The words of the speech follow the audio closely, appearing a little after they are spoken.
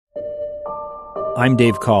I'm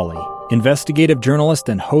Dave Cawley, investigative journalist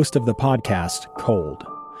and host of the podcast Cold.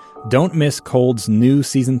 Don't miss Cold's new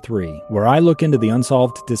Season 3, where I look into the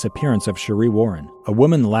unsolved disappearance of Cherie Warren, a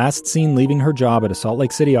woman last seen leaving her job at a Salt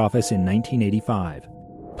Lake City office in 1985.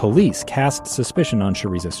 Police cast suspicion on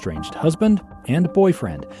Cherie's estranged husband and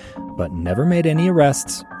boyfriend, but never made any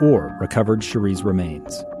arrests or recovered Cherie's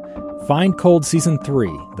remains. Find Cold Season 3,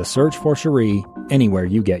 The Search for Cherie, anywhere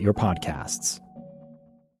you get your podcasts.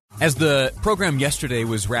 As the program yesterday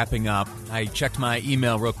was wrapping up, I checked my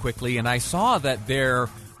email real quickly, and I saw that there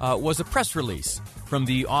was a press release from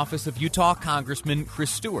the office of Utah Congressman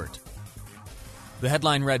Chris Stewart. The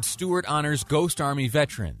headline read, "Stewart honors Ghost Army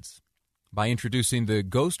veterans by introducing the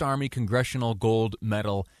Ghost Army Congressional Gold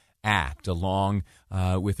Medal Act," along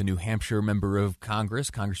with a New Hampshire member of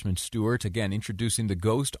Congress, Congressman Stewart, again introducing the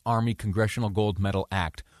Ghost Army Congressional Gold Medal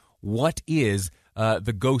Act. What is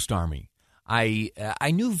the Ghost Army?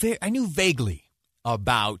 I knew vaguely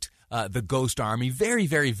about the Ghost Army, very,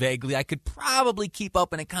 very vaguely. I could probably keep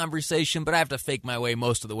up in a conversation, but I have to fake my way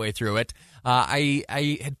most of the way through it. I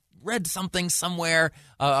had read something somewhere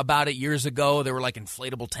about it years ago. There were like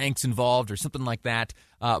inflatable tanks involved or something like that.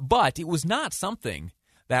 But it was not something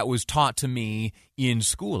that was taught to me in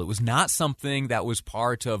school. It was not something that was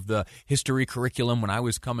part of the history curriculum when I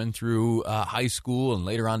was coming through high school and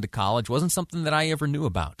later on to college. It wasn't something that I ever knew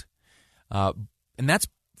about. And that's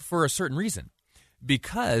for a certain reason.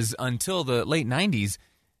 Because until the late 90s,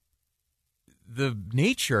 the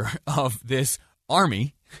nature of this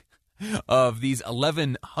army, of these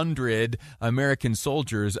 1,100 American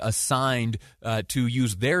soldiers assigned to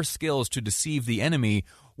use their skills to deceive the enemy,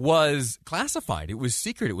 was classified. It was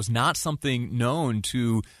secret. It was not something known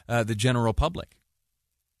to the general public.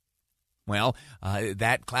 Well,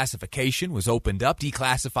 that classification was opened up,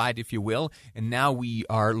 declassified, if you will, and now we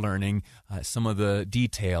are learning some of the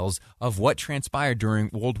details of what transpired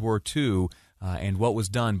during World War II and what was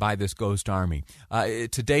done by this Ghost Army.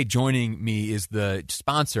 Today, joining me is the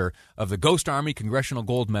sponsor of the Ghost Army Congressional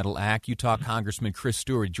Gold Medal Act, Utah Congressman Chris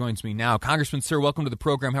Stewart. He joins me now. Congressman, sir, welcome to the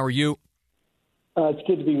program. How are you? It's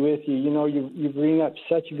good to be with you. You know, you bring up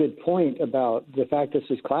such a good point about the fact this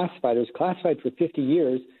was classified. It was classified for 50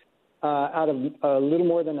 years. Out of a little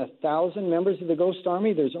more than 1,000 members of the Ghost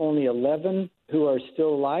Army, there's only 11 who are still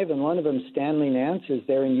alive, and one of them, Stanley Nance, is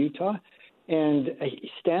there in Utah. And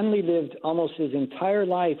Stanley lived almost his entire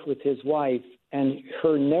life with his wife and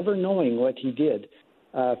her never knowing what he did.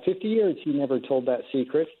 50 years he never told that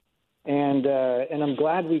secret. And I'm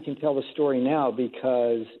glad we can tell the story now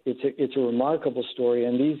because it's a remarkable story,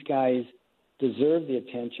 and these guys deserve the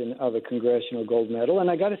attention of a Congressional Gold Medal. And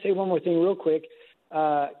I got to say one more thing real quick.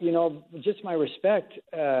 Just my respect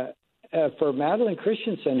for Madeline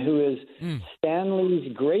Christensen, who is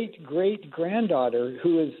Stanley's great-great-granddaughter,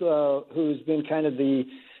 who's been kind of the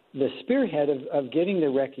spearhead of getting the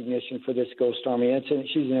recognition for this Ghost Army.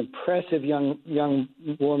 She's an impressive young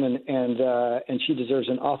woman, and she deserves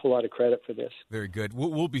an awful lot of credit for this. Very good.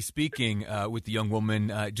 We'll be speaking with the young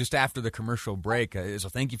woman just after the commercial break, so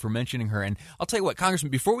thank you for mentioning her. And I'll tell you what,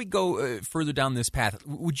 Congressman, before we go further down this path,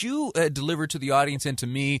 would you deliver to the audience and to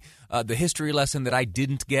me the history lesson that I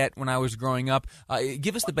didn't get when I was growing up?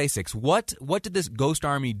 Give us the basics. What did this Ghost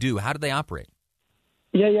Army do? How did they operate?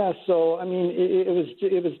 Yeah. So, I mean, it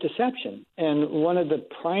was deception. And one of the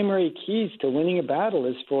primary keys to winning a battle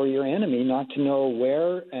is for your enemy not to know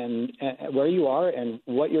where you are and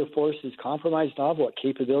what your force is compromised of, what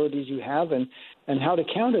capabilities you have, and how to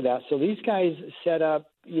counter that. So these guys set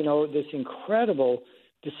up, this incredible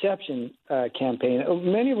deception campaign,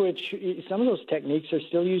 many of which, some of those techniques are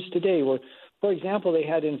still used today. Where, for example, they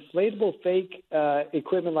had inflatable fake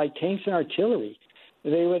equipment like tanks and artillery.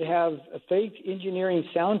 They would have fake engineering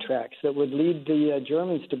soundtracks that would lead the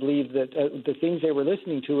Germans to believe that the things they were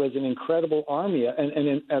listening to was an incredible army,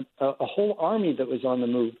 and a whole army that was on the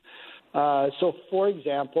move. So, for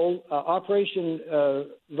example, Operation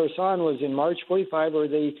Versailles was in March 45, where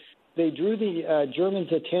they drew the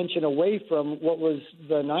Germans' attention away from what was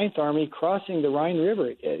the Ninth Army crossing the Rhine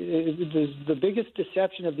River. It was the biggest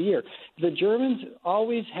deception of the year. The Germans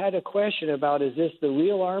always had a question about, is this the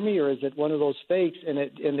real army or is it one of those fakes? And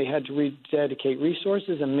they had to dedicate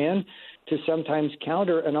resources and men to sometimes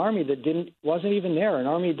counter an army that wasn't even there, an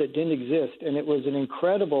army that didn't exist. And it was an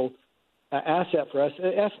incredible asset for us.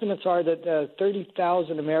 Estimates are that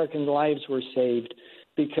 30,000 American lives were saved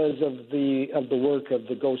because of the work of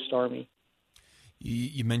the Ghost Army.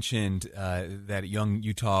 You mentioned that young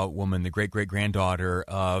Utah woman, the great-great-granddaughter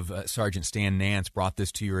of Sergeant Stan Nance, brought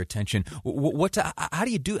this to your attention. How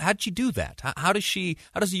did she do that? How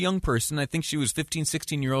does a young person, I think she was 15,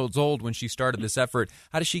 16 years old when she started this effort,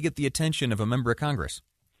 how does she get the attention of a member of Congress?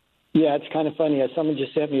 Yeah, it's kind of funny. Someone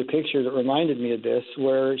just sent me a picture that reminded me of this,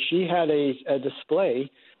 where she had a display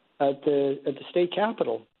at the state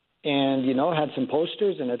capitol, and had some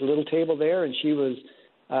posters and a little table there, and she was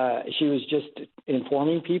just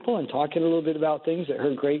informing people and talking a little bit about things that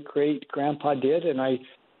her great-great-grandpa did. And I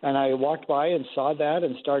walked by and saw that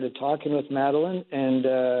and started talking with Madeline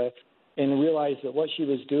and realized that what she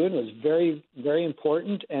was doing was very, very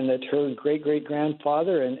important, and that her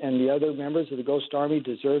great-great-grandfather and the other members of the Ghost Army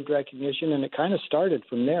deserved recognition, and it kind of started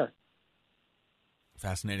from there.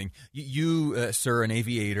 Fascinating. You, sir, an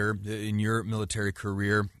aviator in your military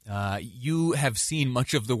career, you have seen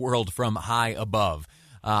much of the world from high above.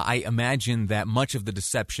 I imagine that much of the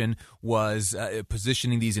deception was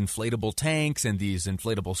positioning these inflatable tanks and these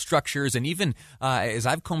inflatable structures, and even, as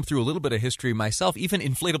I've combed through a little bit of history myself, even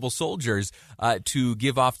inflatable soldiers to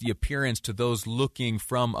give off the appearance to those looking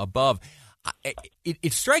from above.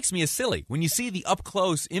 It strikes me as silly. When you see the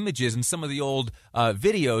up-close images in some of the old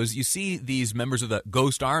videos, you see these members of the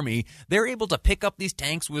Ghost Army. They're able to pick up these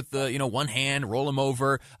tanks with one hand, roll them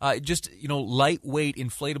over, lightweight,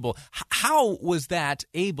 inflatable. How was that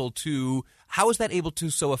able to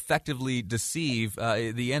so effectively deceive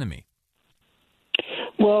the enemy?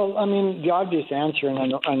 Well, I mean, the obvious answer, and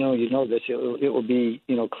I know you know this, it will be,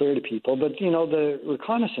 clear to people, but, the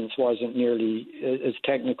reconnaissance wasn't nearly as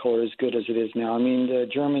technical or as good as it is now. I mean, the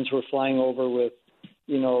Germans were flying over with,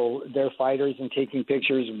 their fighters and taking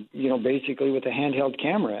pictures, basically with a handheld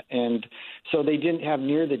camera. And so they didn't have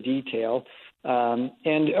near the detail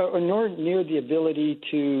nor near the ability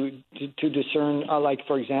to discern, like,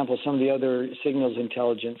 for example, some of the other signals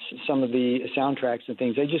intelligence, some of the soundtracks and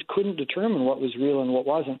things. They just couldn't determine what was real and what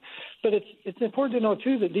wasn't. But it's important to know,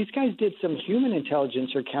 too, that these guys did some human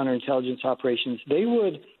intelligence or counterintelligence operations. They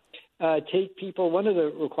would take people. One of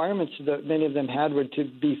the requirements that many of them had were to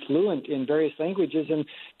be fluent in various languages. And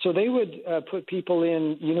so they would put people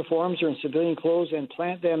in uniforms or in civilian clothes and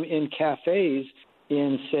plant them in cafes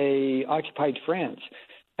in, say, occupied France.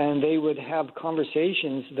 And they would have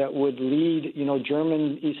conversations that would lead,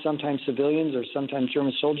 German, sometimes civilians or sometimes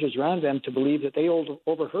German soldiers around them to believe that they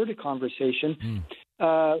overheard a conversation.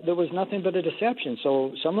 There was nothing but a deception.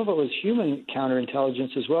 So some of it was human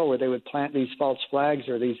counterintelligence as well, where they would plant these false flags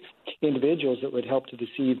or these individuals that would help to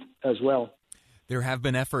deceive as well. There have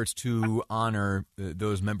been efforts to honor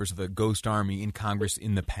those members of the Ghost Army in Congress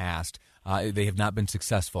in the past. They have not been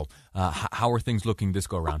successful. How are things looking this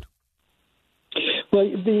go-around? Well,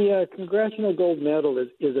 the Congressional Gold Medal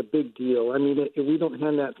is a big deal. I mean, we don't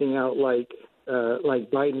hand that thing out like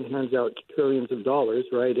Biden hands out trillions of dollars,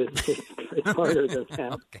 right? It's harder than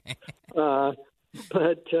that. Okay.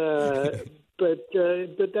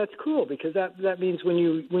 But that's cool, because that means when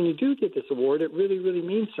you do get this award, it really, really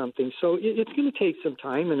means something. So it's going to take some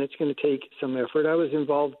time and it's going to take some effort. I was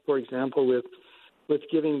involved, for example, with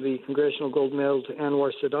giving the Congressional Gold Medal to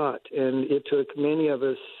Anwar Sadat, and it took many of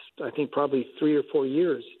us, I think, probably 3 or 4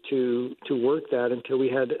 years to work that until we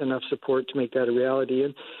had enough support to make that a reality.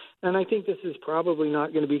 And I think this is probably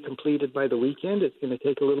not going to be completed by the weekend. It's going to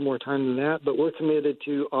take a little more time than that, but we're committed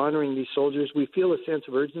to honoring these soldiers. We feel a sense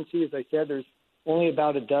of urgency. As I said, there's only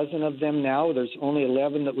about a dozen of them now. There's only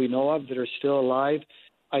 11 that we know of that are still alive.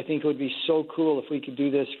 I think it would be so cool if we could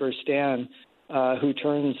do this for Stan, who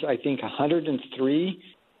turns, I think, 103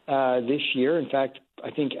 this year. In fact,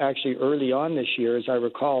 I think actually early on this year, as I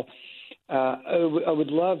recall. I would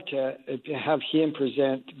love to have him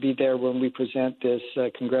be there when we present this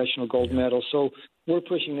Congressional Gold Medal. So we're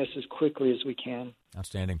pushing this as quickly as we can.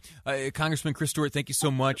 Outstanding. Congressman Chris Stewart, thank you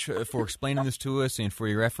so much for explaining this to us and for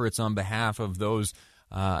your efforts on behalf of those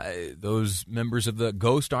members of the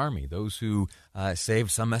Ghost Army, those who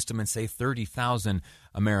saved, some estimates say, 30,000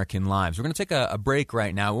 American lives. We're going to take a break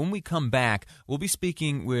right now. When we come back, we'll be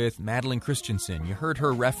speaking with Madeline Christensen. You heard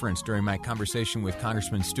her reference during my conversation with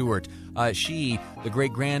Congressman Stewart. She, the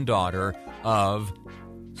great-granddaughter of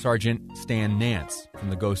Sergeant Stan Nance from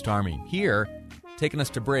the Ghost Army. Here, taking us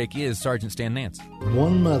to break, is Sergeant Stan Nance.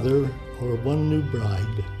 One mother or one new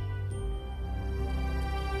bride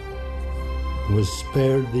was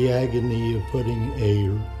spared the agony of putting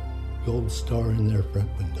a gold star in their front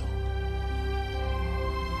window.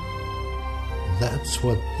 That's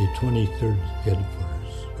what the 23rd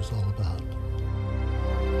headquarters was all about.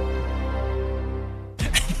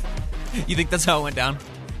 You think that's how it went down?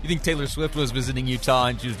 You think Taylor Swift was visiting Utah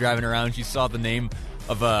and she was driving around, she saw the name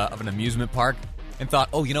of an amusement park, and thought,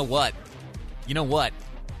 oh, you know what?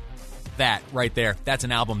 That right there, that's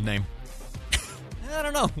an album name. I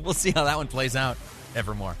don't know. We'll see how that one plays out.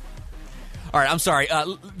 Evermore. All right, I'm sorry.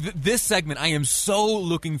 This segment, I am so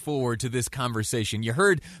looking forward to this conversation. You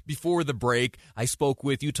heard before the break, I spoke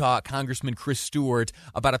with Utah Congressman Chris Stewart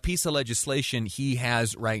about a piece of legislation he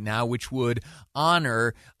has right now, which would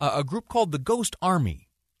honor a group called the Ghost Army,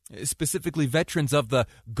 specifically veterans of the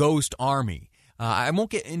Ghost Army. I won't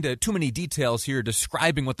get into too many details here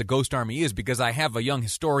describing what the Ghost Army is because I have a young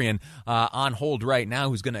historian on hold right now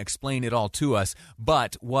who's going to explain it all to us.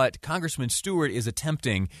 But what Congressman Stewart is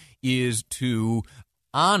attempting is to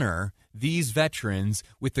honor these veterans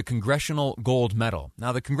with the Congressional Gold Medal.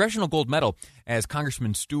 Now, the Congressional Gold Medal, as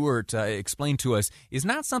Congressman Stewart explained to us, is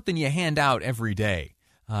not something you hand out every day.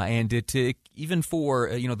 And it even for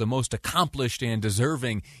the most accomplished and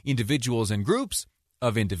deserving individuals and groups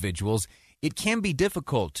of individuals, it can be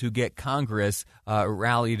difficult to get Congress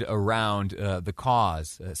rallied around the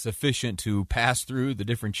cause, sufficient to pass through the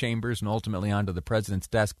different chambers and ultimately onto the president's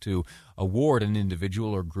desk to award an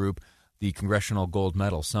individual or group the Congressional Gold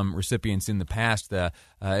Medal. Some recipients in the past, there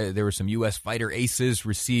were some U.S. fighter aces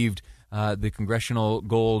received the Congressional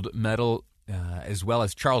Gold Medal, as well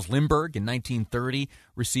as Charles Lindbergh in 1930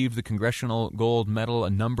 received the Congressional Gold Medal. A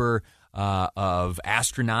number of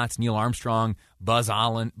astronauts, Neil Armstrong, Buzz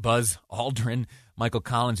Aldrin, Michael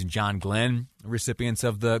Collins, and John Glenn, recipients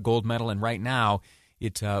of the gold medal. And right now,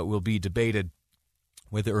 it will be debated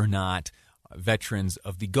whether or not veterans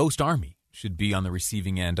of the Ghost Army should be on the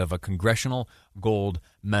receiving end of a Congressional Gold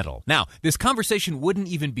Medal. Now, this conversation wouldn't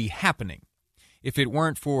even be happening if it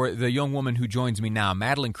weren't for the young woman who joins me now.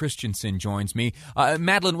 Madeline Christensen joins me.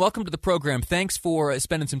 Madeline, welcome to the program. Thanks for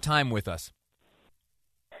spending some time with us.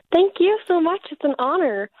 Thank you so much. It's an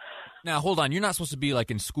honor. Now, hold on. You're not supposed to be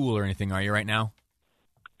like in school or anything, are you, right now?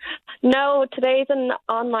 No, today's an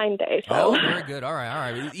online day. So. Oh, very good. All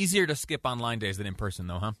right. Easier to skip online days than in person,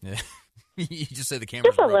 though, huh? You just say the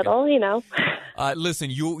camera's just a broken. little, Listen,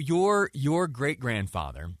 your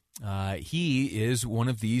great-grandfather, he is one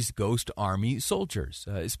of these Ghost Army soldiers,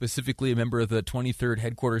 specifically a member of the 23rd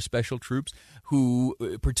Headquarters Special Troops who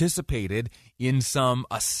participated in some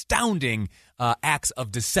astounding acts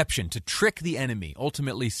of deception to trick the enemy,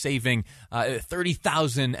 ultimately saving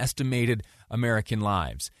 30,000 estimated American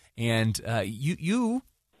lives. And you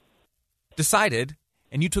decided,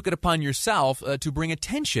 and you took it upon yourself to bring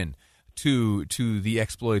attention to the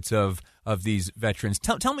exploits of these veterans.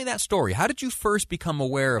 Tell me that story. How did you first become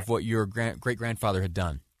aware of what your great-grandfather had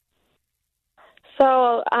done?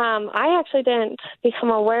 So I actually didn't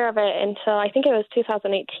become aware of it until I think it was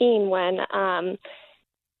 2018 when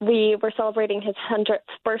we were celebrating his 100th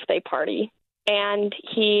birthday party. And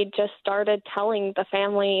he just started telling the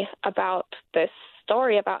family about this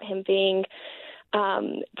story about him being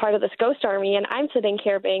part of this Ghost Army. And I'm sitting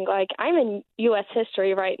here being like, I'm in U.S.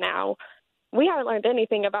 history right now. We haven't learned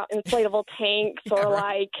anything about inflatable tanks or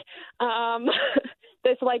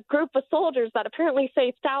this group of soldiers that apparently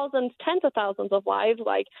saved thousands, tens of thousands of lives.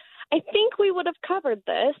 I think we would have covered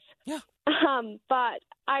this. Yeah. But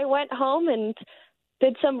I went home and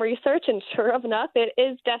did some research, and sure enough, it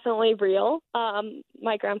is definitely real.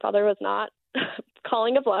 My grandfather was not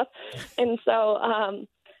calling a bluff. And so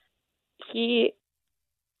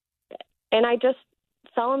I just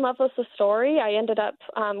fell in love with the story. I ended up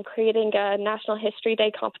creating a National History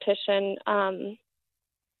Day competition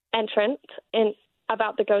entrant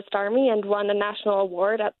about the Ghost Army and won a national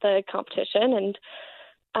award at the competition,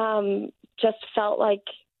 and just felt like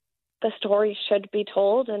the story should be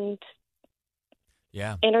told, and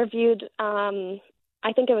interviewed,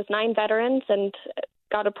 I think it was 9 veterans, and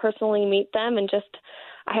got to personally meet them, and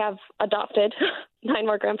I have adopted 9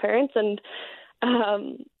 more grandparents, and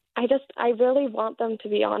I really want them to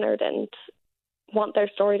be honored and want their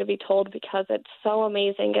story to be told because it's so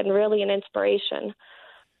amazing and really an inspiration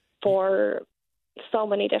for so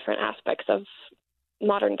many different aspects of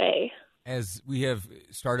modern day. As we have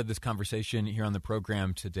started this conversation here on the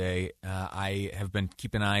program today, I have been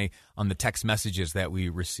keeping an eye on the text messages that we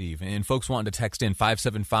receive. And folks wanting to text in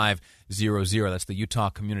 57500. That's the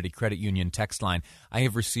Utah Community Credit Union text line. I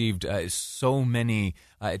have received so many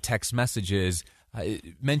text messages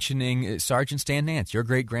mentioning Sergeant Stan Nance, your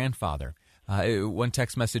great-grandfather. One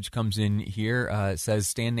text message comes in here, says,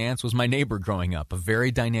 Stan Nance was my neighbor growing up, a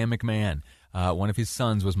very dynamic man. One of his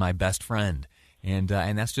sons was my best friend. And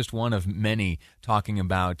that's just one of many talking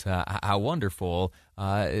about how wonderful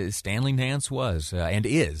Stanley Nance was and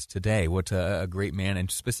is today. What a great man,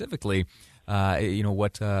 and specifically,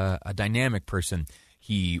 what a dynamic person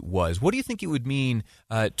he was. What do you think it would mean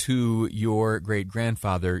to your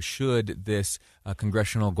great-grandfather should this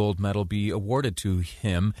Congressional Gold Medal be awarded to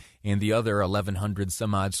him and the other 1,100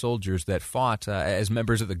 some odd soldiers that fought as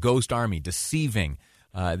members of the Ghost Army, deceiving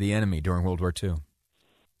the enemy during World War II?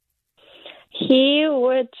 He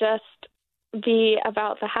would just be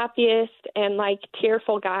about the happiest and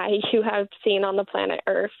tearful guy you have seen on the planet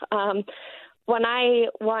Earth. When I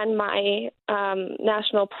won my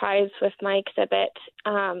national prize with my exhibit,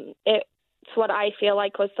 it's what I feel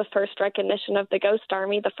like was the first recognition of the Ghost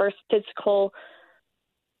Army, the first physical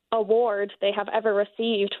award they have ever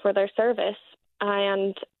received for their service.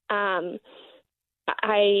 And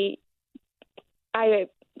I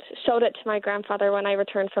showed it to my grandfather when I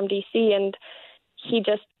returned from D.C., and he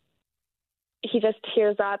just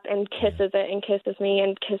tears up and kisses it and kisses me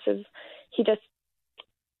and kisses. He's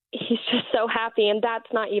just so happy, and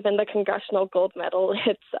that's not even the Congressional Gold Medal.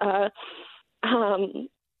 It's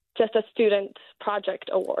just a student project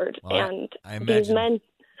award. Well, and I these men.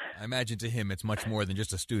 I imagine to him it's much more than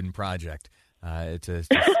just a student project.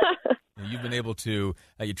 You've been able to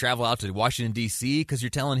you travel out to Washington, D.C. because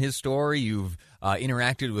you're telling his story. You've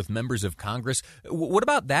interacted with members of Congress. What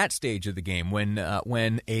about that stage of the game when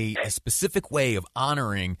a specific way of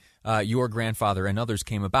honoring your grandfather and others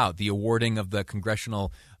came about, the awarding of the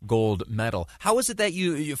Congressional Gold Medal? How is it that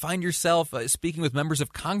you find yourself speaking with members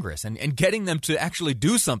of Congress and getting them to actually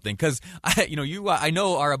do something? Because I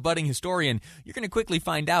know are a budding historian. You're going to quickly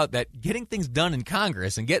find out that getting things done in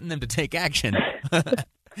Congress and getting them to take action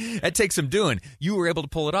that takes some doing. You were able to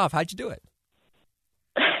pull it off. How'd you do it?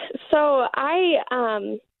 So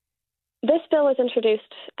this bill was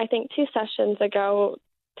introduced, I think, 2 sessions ago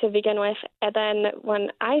to begin with. And then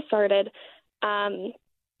when I started,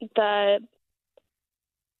 the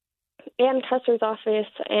Ann Cusser's office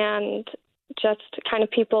and just kind of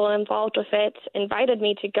people involved with it invited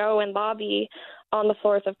me to go and lobby on the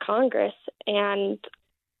floors of Congress. And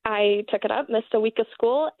I took it up, missed a week of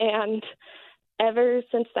school, and ever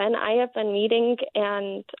since then, I have been meeting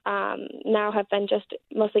and now have been just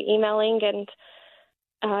mostly emailing and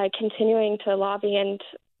continuing to lobby and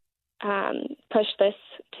push this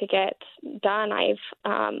to get done.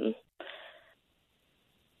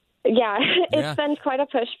 It's been quite a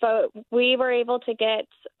push, but we were able to get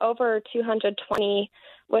over 220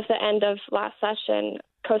 with the end of last session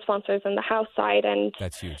co-sponsors in the House side, and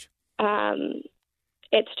that's huge.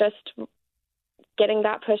 It's just getting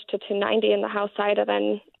that pushed to 290 in the House side, and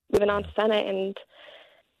then moving on to Senate, and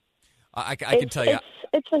I can tell you,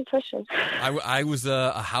 it's been pushing. I was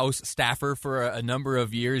a House staffer for a number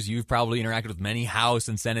of years. You've probably interacted with many House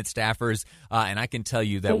and Senate staffers, and I can tell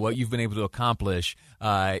you that what you've been able to accomplish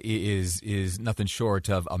is nothing short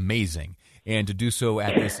of amazing. And to do so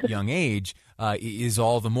at this young age is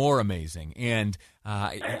all the more amazing. And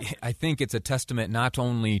I think it's a testament not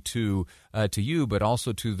only to you, but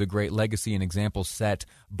also to the great legacy and example set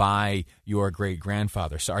by your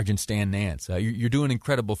great-grandfather, Sergeant Stan Nance. You're doing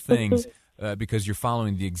incredible things because you're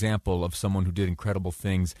following the example of someone who did incredible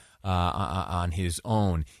things on his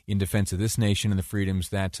own in defense of this nation and the freedoms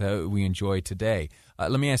that we enjoy today.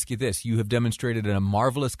 Let me ask you this. You have demonstrated a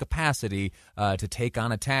marvelous capacity to take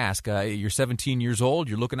on a task. You're 17 years old.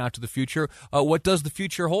 You're looking out to the future. What does the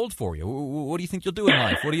future hold for you? What do you think you'll do in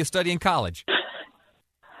life? What do you study in college?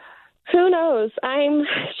 Who knows? I'm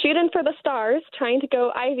shooting for the stars, trying to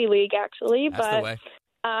go Ivy League, actually. That's the way.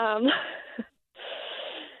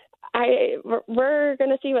 We're going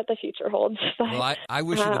to see what the future holds. Well, I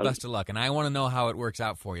wish you the best of luck, and I want to know how it works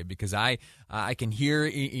out for you, because I can hear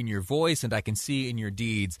in your voice and I can see in your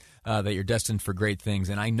deeds that you're destined for great things,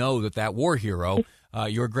 and I know that war hero,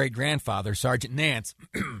 your great-grandfather, Sergeant Nance,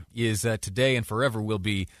 is today and forever will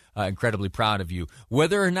be incredibly proud of you.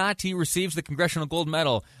 Whether or not he receives the Congressional Gold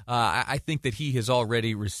Medal, I think that he has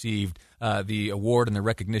already received the award and the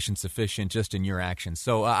recognition sufficient just in your actions.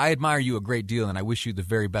 So I admire you a great deal, and I wish you the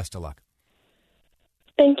very best of luck.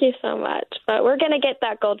 Thank you so much. But we're going to get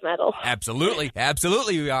that gold medal. Absolutely.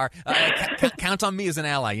 Absolutely we are. Count on me as an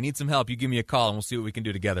ally. You need some help, you give me a call, and we'll see what we can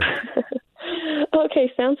do together.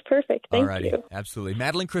 Okay, sounds perfect. Thank you. Absolutely.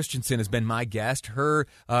 Madeline Christensen has been my guest. Her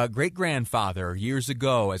great-grandfather, years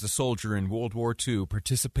ago as a soldier in World War II,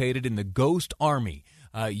 participated in the Ghost Army,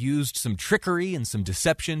 used some trickery and some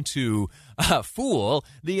deception to fool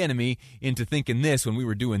the enemy into thinking this when we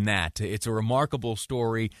were doing that. It's a remarkable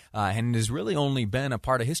story, and has really only been a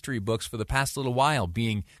part of history books for the past little while,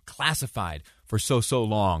 being classified for so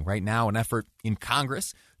long. Right now, an effort in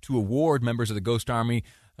Congress to award members of the Ghost Army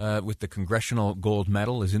with the Congressional Gold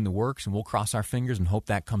Medal is in the works, and we'll cross our fingers and hope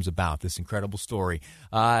that comes about, this incredible story.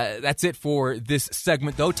 That's it for this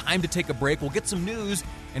segment, though. Time to take a break. We'll get some news,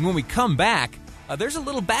 and when we come back, there's a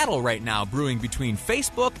little battle right now brewing between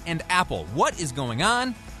Facebook and Apple. What is going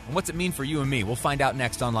on, and what's it mean for you and me? We'll find out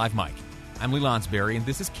next on Live Mike. I'm Lee Lonsberry, and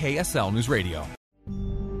this is KSL News Radio.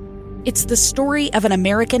 It's the story of an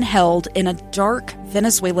American held in a dark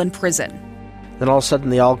Venezuelan prison. Then all of a sudden,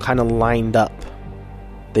 they all kind of lined up.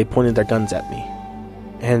 They pointed their guns at me.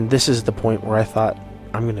 And this is the point where I thought,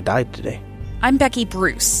 I'm going to die today. I'm Becky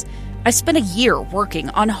Bruce. I spent a year working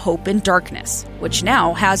on Hope in Darkness, which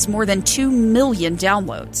now has more than 2 million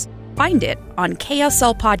downloads. Find it on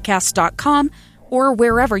kslpodcast.com or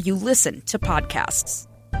wherever you listen to podcasts.